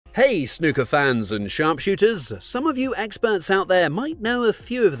Hey snooker fans and sharpshooters, some of you experts out there might know a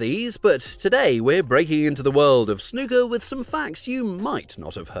few of these, but today we're breaking into the world of snooker with some facts you might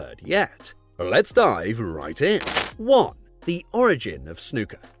not have heard yet. Let's dive right in. 1. The origin of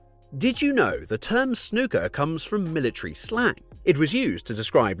snooker. Did you know the term snooker comes from military slang? It was used to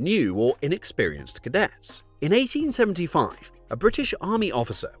describe new or inexperienced cadets. In 1875, a British Army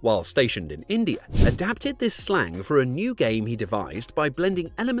officer, while stationed in India, adapted this slang for a new game he devised by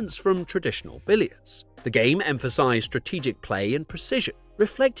blending elements from traditional billiards. The game emphasized strategic play and precision,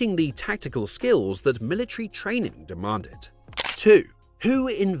 reflecting the tactical skills that military training demanded. 2. Who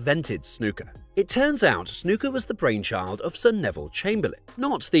invented snooker? It turns out snooker was the brainchild of Sir Neville Chamberlain,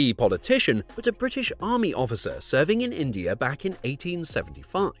 not the politician, but a British Army officer serving in India back in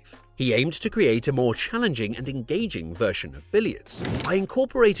 1875. He aimed to create a more challenging and engaging version of billiards. By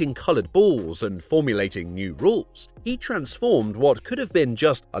incorporating colored balls and formulating new rules, he transformed what could have been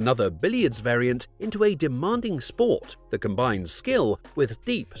just another billiards variant into a demanding sport that combines skill with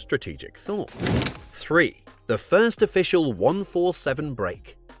deep strategic thought. 3. The first official 147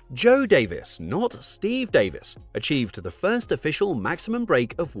 break. Joe Davis, not Steve Davis, achieved the first official maximum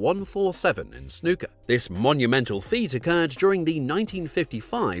break of 147 in snooker. This monumental feat occurred during the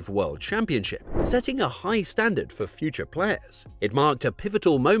 1955 World Championship, setting a high standard for future players. It marked a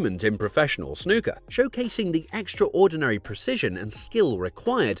pivotal moment in professional snooker, showcasing the extraordinary precision and skill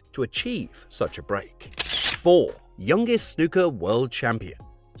required to achieve such a break. 4. Youngest snooker world champion.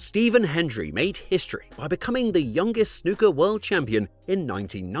 Stephen Hendry made history by becoming the youngest snooker world champion in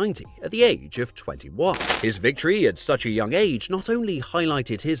 1990 at the age of 21. His victory at such a young age not only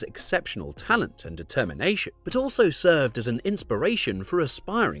highlighted his exceptional talent and determination, but also served as an inspiration for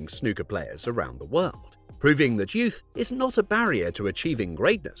aspiring snooker players around the world, proving that youth is not a barrier to achieving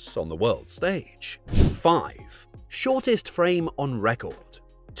greatness on the world stage. 5. Shortest frame on record.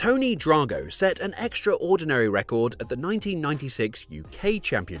 Tony Drago set an extraordinary record at the 1996 UK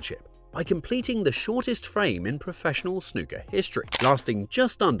Championship by completing the shortest frame in professional snooker history, lasting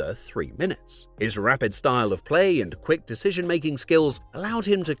just under 3 minutes. His rapid style of play and quick decision-making skills allowed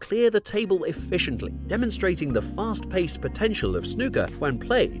him to clear the table efficiently, demonstrating the fast-paced potential of snooker when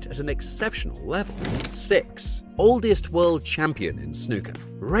played at an exceptional level. 6. Oldest world champion in snooker.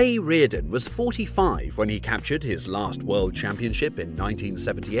 Ray Reardon was 45 when he captured his last world championship in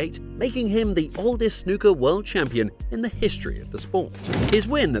 1978, making him the oldest snooker world champion in the history of the sport. His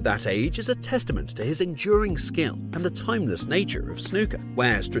win at that age is a testament to his enduring skill and the timeless nature of snooker,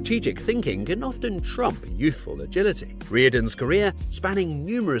 where strategic thinking can often trump youthful agility. Reardon's career, spanning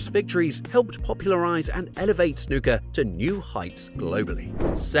numerous victories, helped popularize and elevate snooker to new heights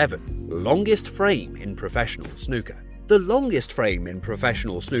globally. 7. Longest frame in professional snooker. The longest frame in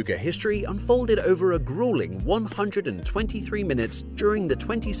professional snooker history unfolded over a grueling 123 minutes during the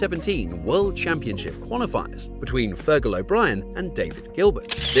 2017 World Championship qualifiers between Fergal O'Brien and David Gilbert.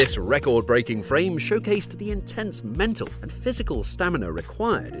 This record-breaking frame showcased the intense mental and physical stamina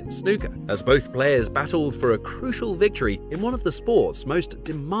required in snooker, as both players battled for a crucial victory in one of the sport's most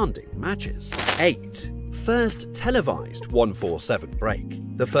demanding matches. 8. First televised 147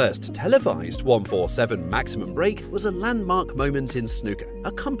 break. The first televised 147 maximum break was a landmark moment in snooker,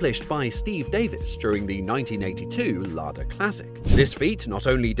 accomplished by Steve Davis during the 1982 Lada Classic. This feat not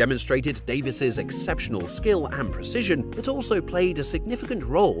only demonstrated Davis's exceptional skill and precision, but also played a significant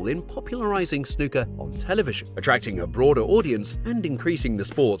role in popularizing snooker on television, attracting a broader audience and increasing the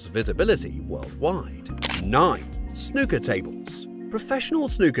sport's visibility worldwide. 9. Snooker tables. Professional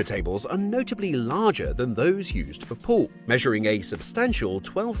snooker tables are notably larger than those used for pool, measuring a substantial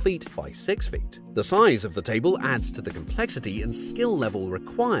 12 feet by 6 feet. The size of the table adds to the complexity and skill level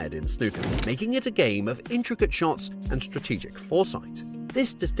required in snooker, making it a game of intricate shots and strategic foresight.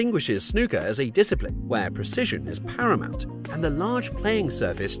 This distinguishes snooker as a discipline where precision is paramount, and the large playing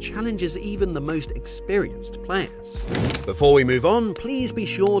surface challenges even the most experienced players. Before we move on, please be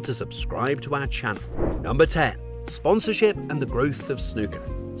sure to subscribe to our channel. Number 10. Sponsorship and the growth of snooker.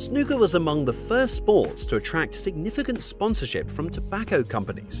 Snooker was among the first sports to attract significant sponsorship from tobacco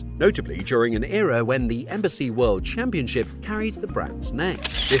companies, notably during an era when the Embassy World Championship carried the brand's name.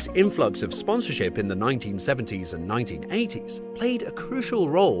 This influx of sponsorship in the 1970s and 1980s played a crucial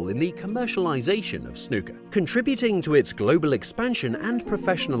role in the commercialization of snooker, contributing to its global expansion and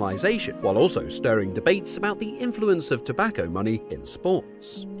professionalization, while also stirring debates about the influence of tobacco money in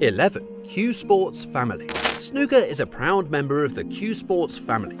sports. 11. Cue Sports family. Snooker is a proud member of the Cue Sports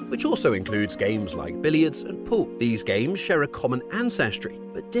family, which also includes games like billiards and pool. These games share a common ancestry,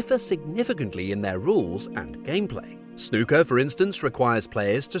 but differ significantly in their rules and gameplay. Snooker, for instance, requires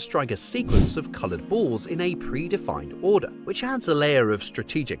players to strike a sequence of coloured balls in a predefined order, which adds a layer of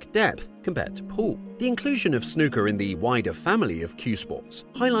strategic depth compared to pool. The inclusion of snooker in the wider family of cue sports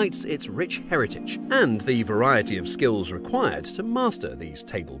highlights its rich heritage and the variety of skills required to master these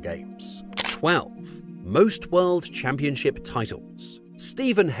table games. 12. Most World Championship titles.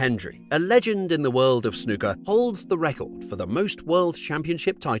 Stephen Hendry, a legend in the world of snooker, holds the record for the most World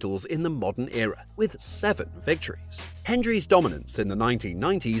Championship titles in the modern era, with 7 victories. Hendry's dominance in the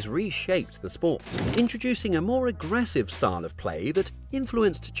 1990s reshaped the sport, introducing a more aggressive style of play that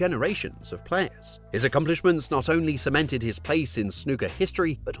influenced generations of players. His accomplishments not only cemented his place in snooker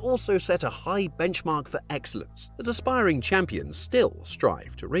history, but also set a high benchmark for excellence that aspiring champions still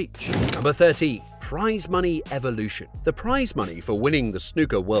strive to reach. Number 13. Prize money evolution. The prize money for winning the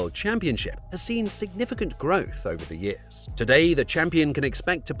Snooker World Championship has seen significant growth over the years. Today, the champion can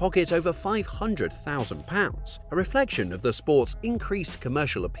expect to pocket over £500,000, a reflection of the sport's increased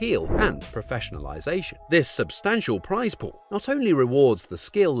commercial appeal and professionalization. This substantial prize pool not only rewards the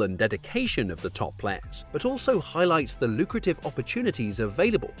skill and dedication of the top players, but also highlights the lucrative opportunities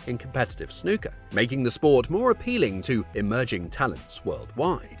available in competitive snooker, making the sport more appealing to emerging talents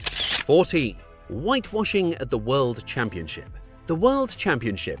worldwide. 14. Whitewashing at the World Championship. The World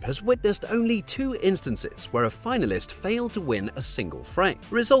Championship has witnessed only 2 instances where a finalist failed to win a single frame,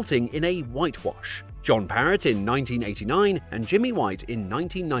 resulting in a whitewash. John Parrott in 1989 and Jimmy White in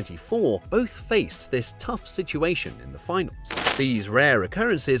 1994 both faced this tough situation in the finals. These rare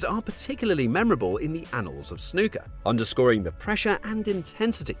occurrences are particularly memorable in the annals of snooker, underscoring the pressure and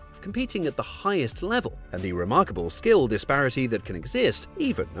intensity of competing at the highest level and the remarkable skill disparity that can exist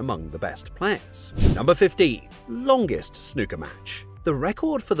even among the best players. Number 15. Longest snooker match. The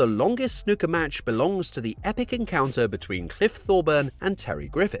record for the longest snooker match belongs to the epic encounter between Cliff Thorburn and Terry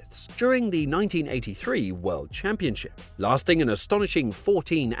Griffiths during the 1983 World Championship. Lasting an astonishing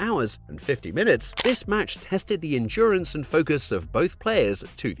 14 hours and 50 minutes, this match tested the endurance and focus of both players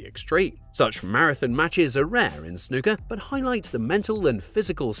to the extreme. Such marathon matches are rare in snooker, but highlight the mental and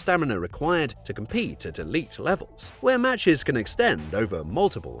physical stamina required to compete at elite levels, where matches can extend over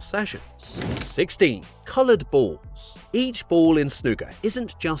multiple sessions. 16. Coloured balls. Each ball in snooker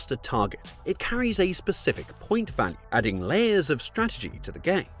isn't just a target, it carries a specific point value, adding layers of strategy to the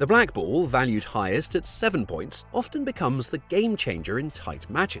game. The black ball, valued highest at 7 points, often becomes the game changer in tight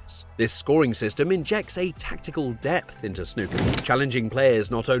matches. This scoring system injects a tactical depth into snooker, challenging players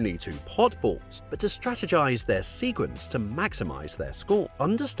not only to pot balls, but to strategize their sequence to maximize their score.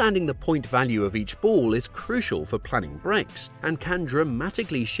 Understanding the point value of each ball is crucial for planning breaks and can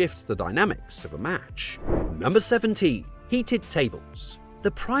dramatically shift the dynamics of a match. Number 17. Heated tables.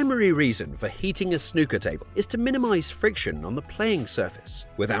 The primary reason for heating a snooker table is to minimize friction on the playing surface.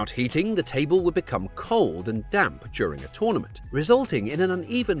 Without heating, the table would become cold and damp during a tournament, resulting in an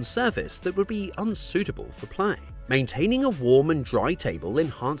uneven surface that would be unsuitable for play. Maintaining a warm and dry table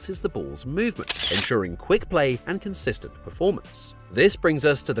enhances the ball's movement, ensuring quick play and consistent performance. This brings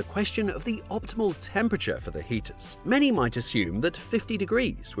us to the question of the optimal temperature for the heaters. Many might assume that 50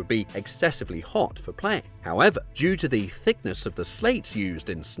 degrees would be excessively hot for playing. However, due to the thickness of the slates used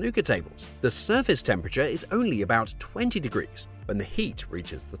in snooker tables, the surface temperature is only about 20 degrees when the heat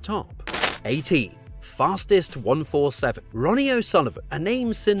reaches the top. 18. Fastest 147. Ronnie O'Sullivan, a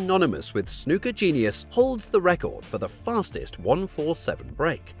name synonymous with snooker genius, holds the record for the fastest 147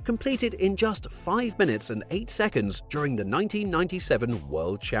 break, completed in just 5 minutes and 8 seconds during the 1997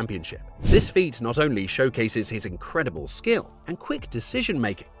 World Championship. This feat not only showcases his incredible skill and quick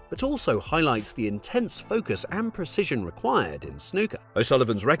decision-making, but also highlights the intense focus and precision required in snooker.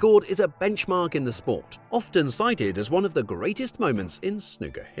 O'Sullivan's record is a benchmark in the sport, often cited as one of the greatest moments in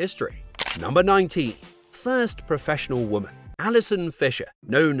snooker history. Number 19. First professional woman. Alison Fisher,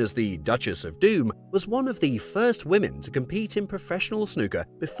 known as the Duchess of Doom, was one of the first women to compete in professional snooker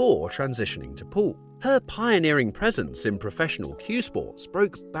before transitioning to pool. Her pioneering presence in professional cue sports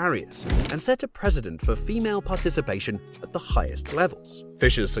broke barriers and set a precedent for female participation at the highest levels.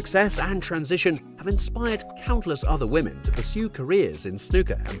 Fisher's success and transition have inspired countless other women to pursue careers in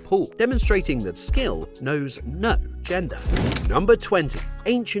snooker and pool, demonstrating that skill knows no gender. Number 20.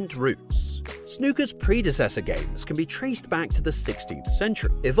 Ancient roots. Snooker's predecessor games can be traced back to the 16th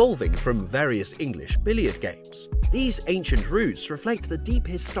century, evolving from various English billiard games. These ancient roots reflect the deep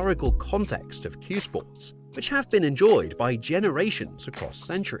historical context of cue sports, which have been enjoyed by generations across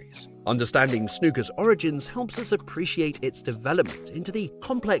centuries. Understanding snooker's origins helps us appreciate its development into the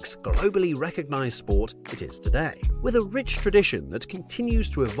complex, globally recognized sport it is today, with a rich tradition that continues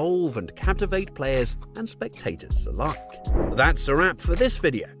to evolve and captivate players and spectators alike. That's a wrap for this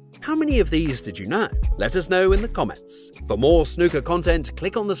video. How many of these did you know? Let us know in the comments. For more snooker content,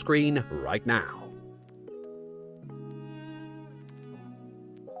 click on the screen right now.